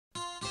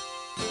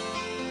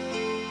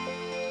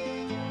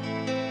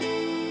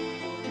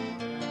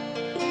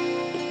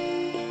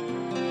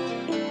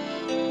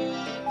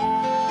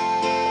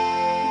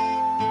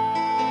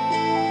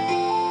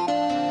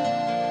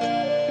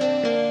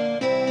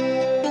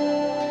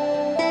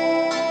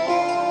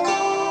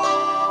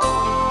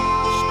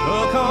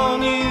stuck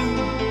on you.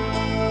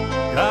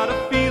 Got a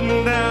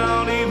feeling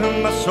down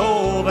even my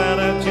soul that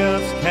I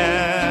just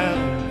can't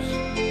lose.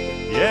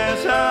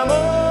 Yes, I'm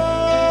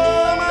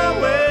on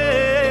my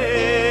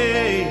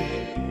way.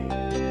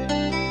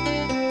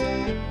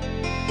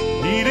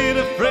 Needed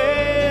a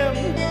friend,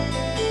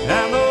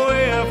 and the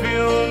way I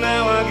feel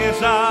now, I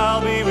guess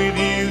I'll be with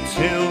you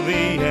till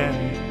the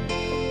end.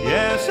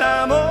 Yes,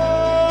 I'm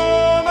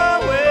on my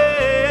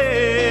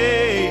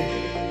way.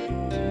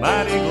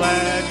 Mighty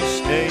glad you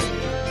stayed.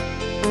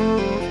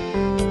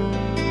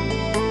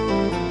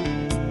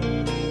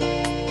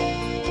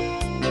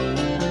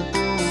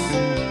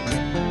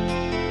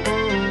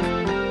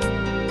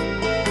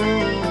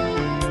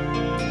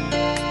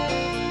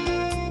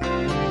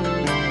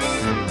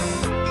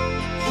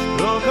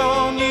 Stuck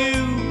on you,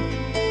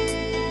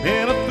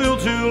 and I feel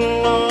too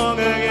long.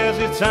 I guess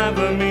it's time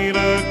for me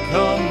to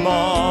come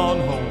on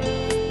home.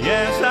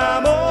 Yes,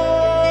 I'm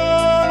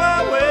on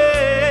my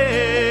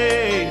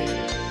way.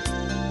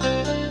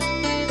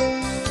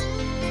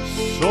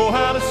 So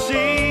hard to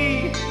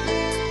see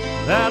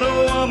that a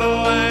woman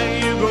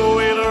like you go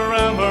it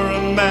around for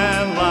a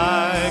man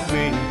like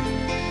me.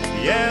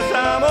 Yes,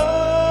 I'm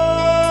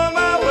on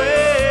my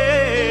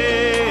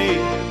way.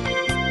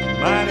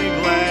 Mighty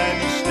glad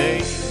you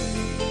stayed.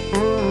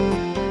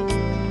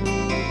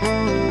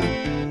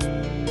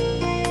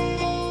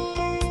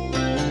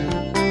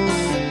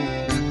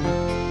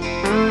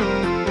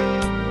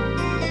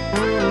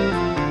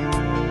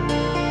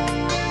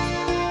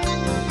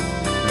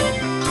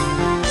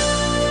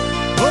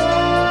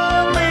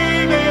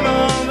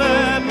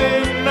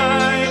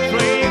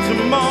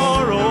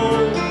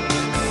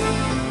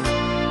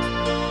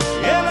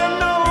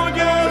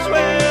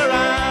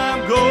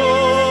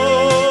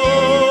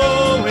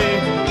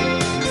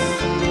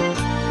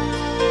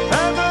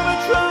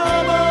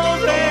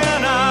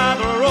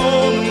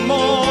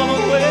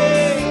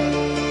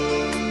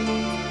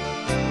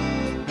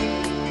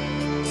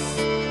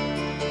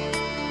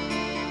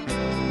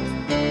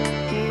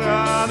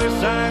 This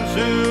time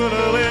soon,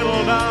 a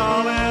little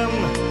darling,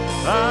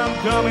 I'm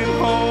coming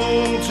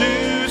home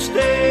to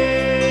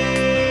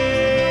stay.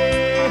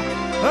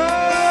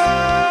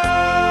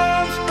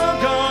 I'm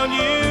stuck on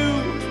you.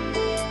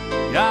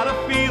 Got a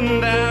feeling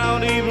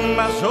down even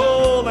my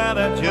soul that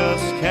I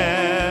just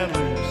can't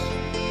lose.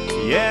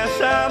 Yes,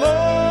 I'm